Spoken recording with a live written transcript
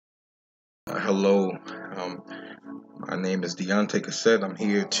Hello, my name is Deontay Cassette. I'm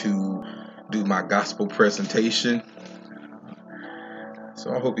here to do my gospel presentation.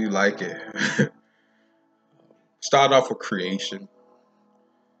 So I hope you like it. Start off with creation.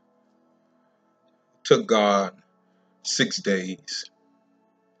 Took God 6 days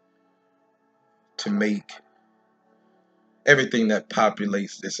to make everything that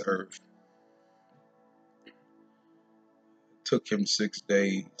populates this earth. Took him 6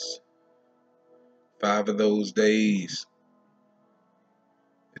 days. 5 of those days,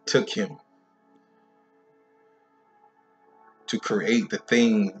 it took him to create the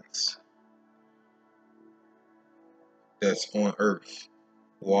things that's on earth: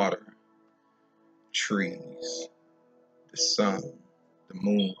 water, trees, the sun, the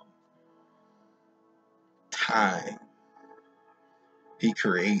moon, time. He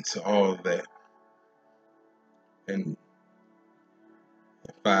creates all of that in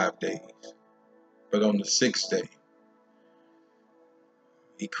 5 days. But on the 6th day,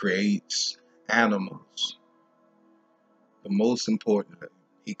 he creates animals. But most importantly,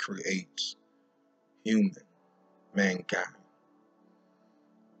 he creates mankind.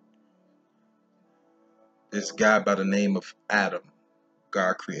 This guy by the name of Adam,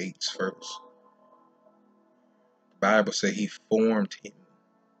 God creates first. The Bible says he formed him.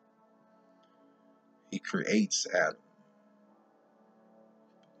 He creates Adam.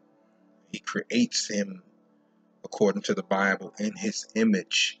 He creates him, according to the Bible, in his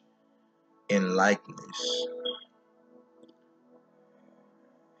image and likeness.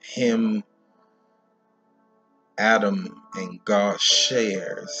 Him, Adam, and God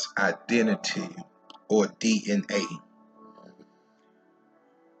shares identity or DNA,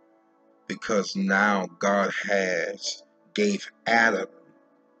 because now God gave Adam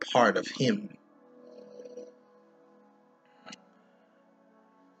part of him.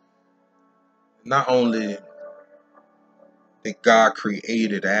 Not only did God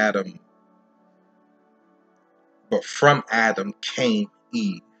created Adam, but from Adam came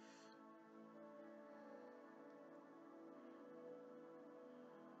Eve.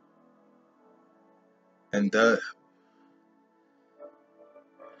 And that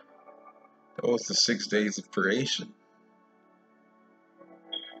was the 6 days of creation.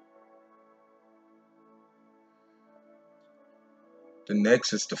 The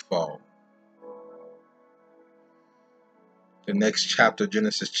next is the fall. The next chapter,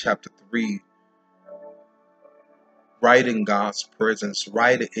 Genesis chapter 3, right in God's presence,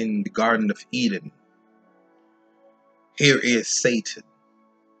 right in the Garden of Eden. Here is Satan.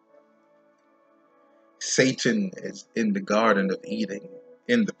 Satan is in the Garden of Eden,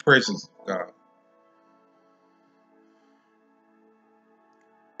 in the presence of God.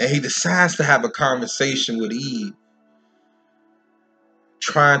 And he decides to have a conversation with Eve,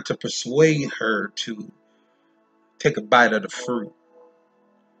 trying to persuade her to take a bite of the fruit.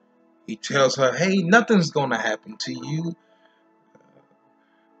 He tells her, hey, nothing's going to happen to you.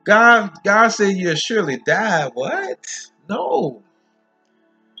 God said you'll surely die. What? No.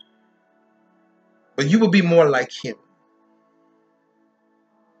 But you will be more like him.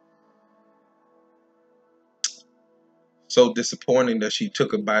 So disappointing that she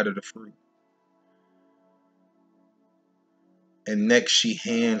took a bite of the fruit. And next she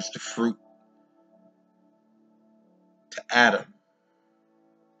hands the fruit to Adam.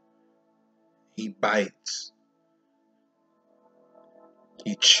 He bites.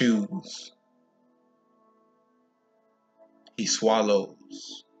 He chews. He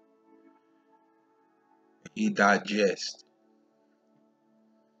swallows. He digests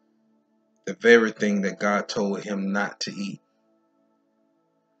the very thing that God told him not to eat.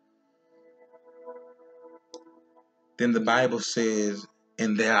 Then the Bible says,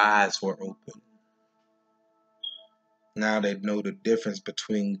 and their eyes were open. Now they know the difference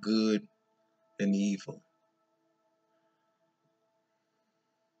between good and evil.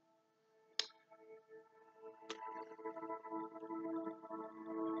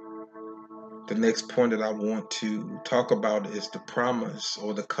 The next point that I want to talk about is the promise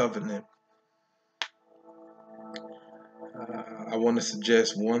or the covenant. I want to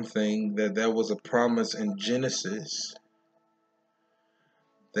suggest one thing, that there was a promise in Genesis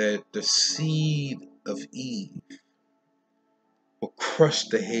that the seed of Eve will crush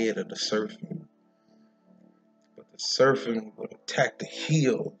the head of the serpent, but the serpent would attack the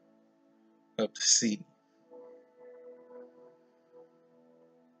heel of the seed.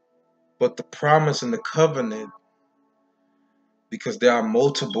 But the promise and the covenant, because there are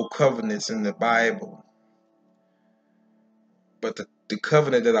multiple covenants in the Bible, but the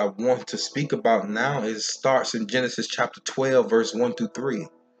covenant that I want to speak about now starts in Genesis chapter 12, verse 1 through 3.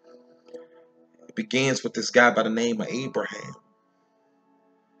 It begins with this guy by the name of Abraham,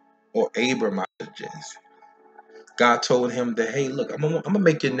 or Abram, I suggest. God told him that, hey, look, I'm gonna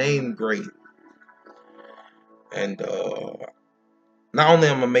make your name great. And not only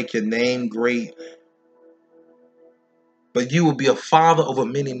am I gonna make your name great, but you will be a father over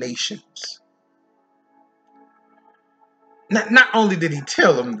many nations. Not only did he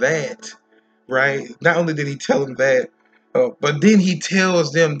tell him that, right? Not only did he tell him that, but then he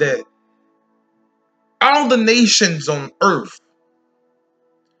tells them that all the nations on earth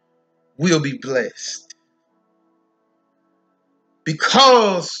will be blessed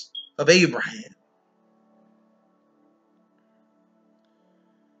because of Abraham.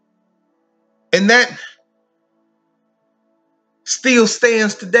 And that still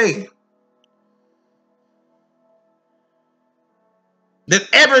stands today. That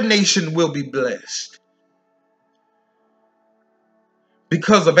every nation will be blessed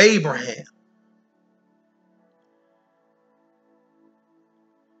because of Abraham.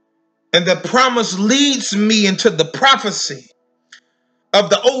 And the promise leads me into the prophecy of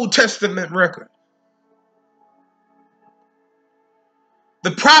the Old Testament record.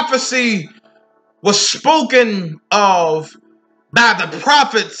 The prophecy was spoken of by the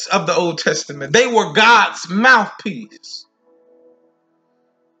prophets of the Old Testament. They were God's mouthpiece.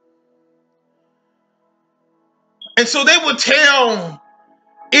 And so they would tell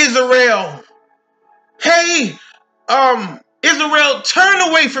Israel, hey, Israel, turn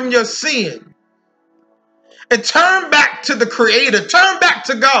away from your sin and turn back to the Creator. Turn back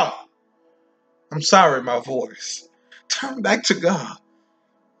to God. I'm sorry, my voice. Turn back to God.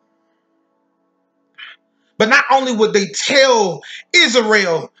 But not only would they tell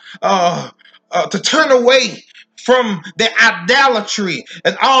Israel to turn away from their idolatry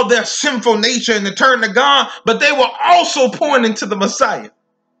and all their sinful nature and to turn to God, but they were also pointing to the Messiah.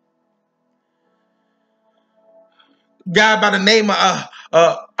 Guy by the name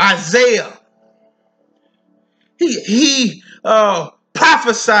of Isaiah. He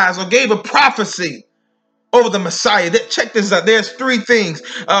prophesied or gave a prophecy over the Messiah. Check this out. There's three things.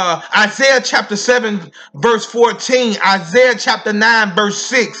 Isaiah chapter 7, verse 14. Isaiah chapter 9, verse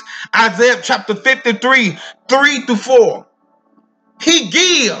 6. Isaiah chapter 53, 3-4. He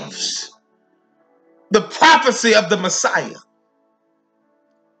gives the prophecy of the Messiah.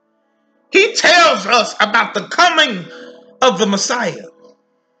 He tells us about the coming of the Messiah.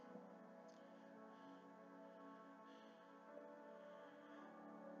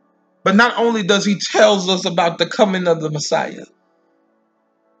 But not only does he tell us about the coming of the Messiah,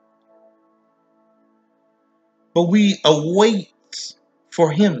 but we await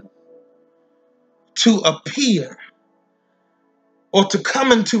for him to appear or to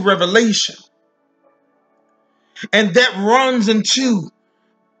come into revelation. And that runs into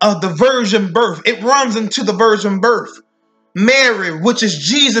the virgin birth. It runs into the virgin birth. Mary, which is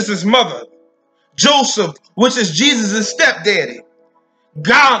Jesus' mother. Joseph, which is Jesus' stepdaddy.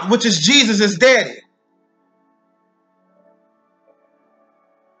 God, which is Jesus' daddy.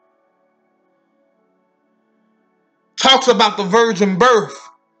 Talks about the virgin birth.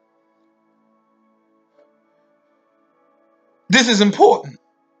 This is important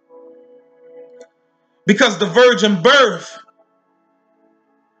because the virgin birth,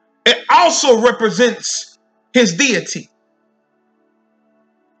 it also represents his deity.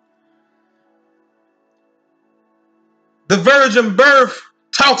 The virgin birth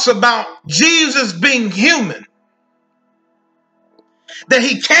talks about Jesus being human, that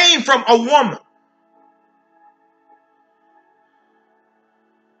he came from a woman.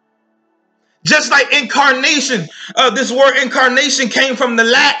 Just like incarnation, this word incarnation came from the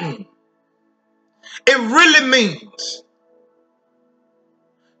Latin. It really means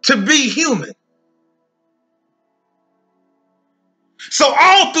to be human. So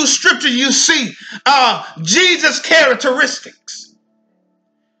all through scripture you see Jesus' characteristics.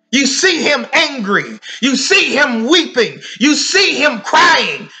 You see him angry. You see him weeping. You see him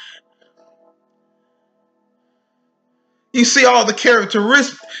crying. You see all the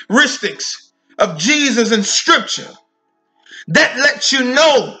characteristics of Jesus in scripture. That lets you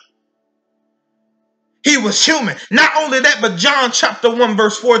know he was human. Not only that, but John chapter 1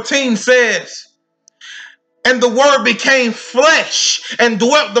 verse 14 says, and the word became flesh and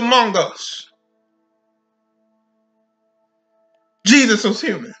dwelt among us. Jesus was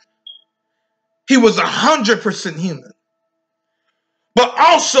human. He was 100% human. But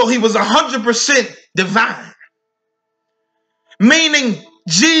also he was 100% divine. Meaning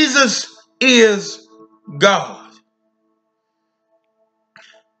Jesus is God.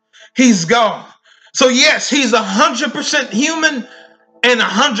 He's God. So yes, he's 100% human and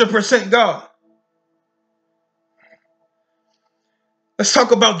 100% God. Let's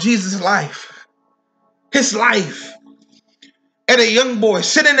talk about Jesus' life. His life. And a young boy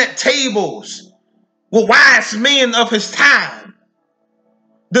sitting at tables with wise men of his time,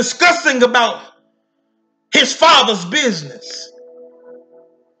 discussing about his father's business.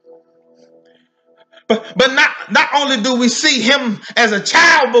 But not only do we see him as a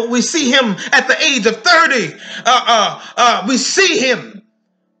child, but we see him at the age of 30. We see him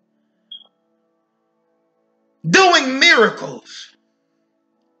doing miracles.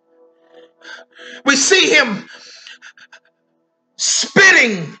 We see him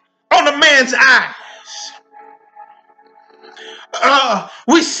spitting on a man's eyes.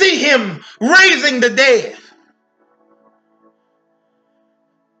 We see him raising the dead.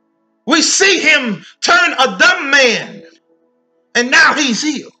 We see him turn a dumb man, and now he's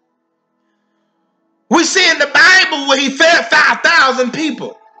healed. We see in the Bible where he fed 5,000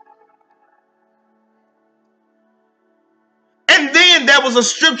 people. And then there was a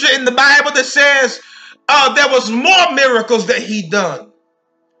scripture in the Bible that says there was more miracles that he done,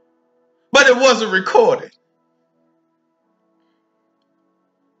 but it wasn't recorded.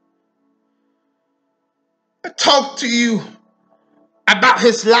 I talked to you about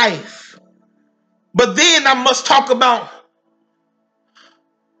his life, but then I must talk about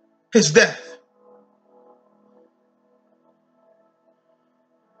his death.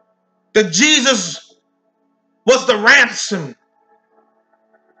 That Jesus was the ransom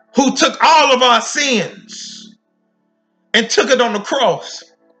who took all of our sins and took it on the cross.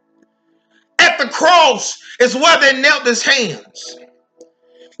 At the cross is where they knelt his hands,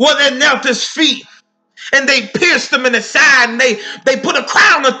 where they knelt his feet, and they pierced him in the side, and they put a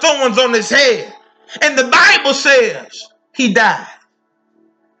crown of thorns on his head. And the Bible says he died.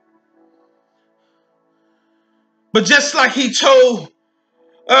 But just like he told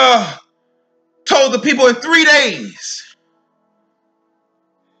the people, in 3 days,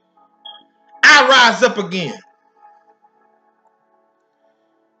 I rise up again.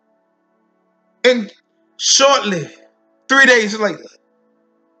 And shortly, 3 days later,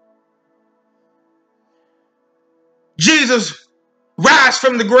 Jesus rise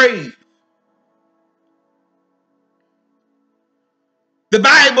from the grave. The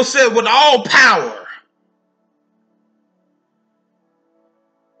Bible said with all power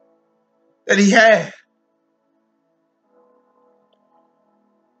that he had.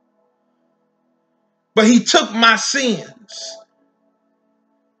 But he took my sins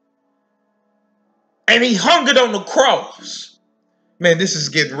and he hung it on the cross. Man, this is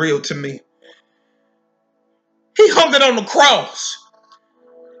getting real to me. He hung it on the cross.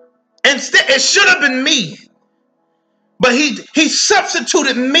 Instead, it should have been me. But he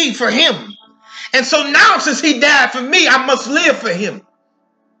substituted me for him. And so now, since he died for me, I must live for him.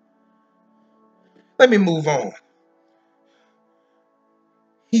 Let me move on.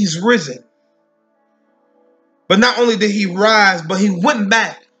 He's risen. But not only did he rise, but he went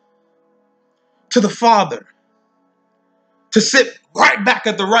back to the Father to sit right back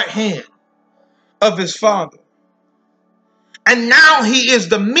at the right hand of his Father. And now he is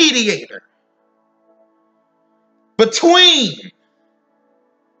the mediator between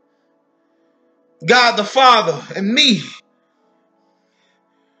God the Father and me.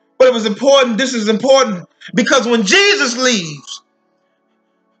 But it was important, this is important, because when Jesus leaves,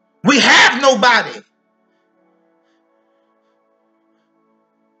 we have nobody.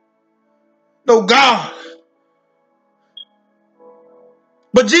 No God.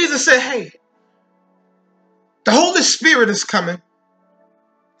 But Jesus said, hey, the Holy Spirit is coming.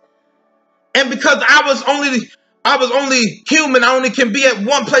 And because I was only human, I only can be at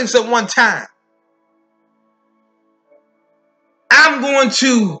one place at one time. I'm going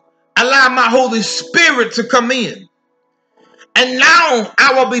to allow my Holy Spirit to come in. And now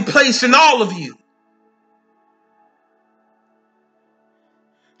I will be placed in all of you.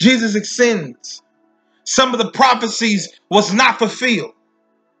 Jesus ascends. Some of the prophecies was not fulfilled.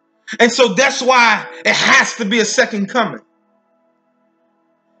 And so that's why it has to be a second coming.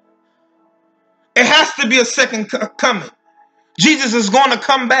 It has to be a second coming. Jesus is going to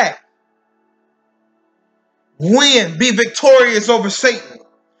come back. Win, be victorious over Satan.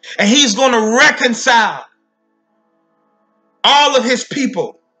 And he's going to reconcile all of his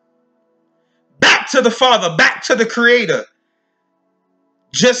people back to the Father, back to the Creator,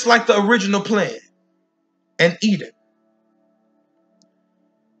 just like the original plan in Eden.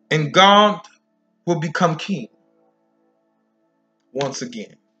 And God will become king once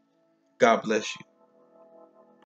again. God bless you.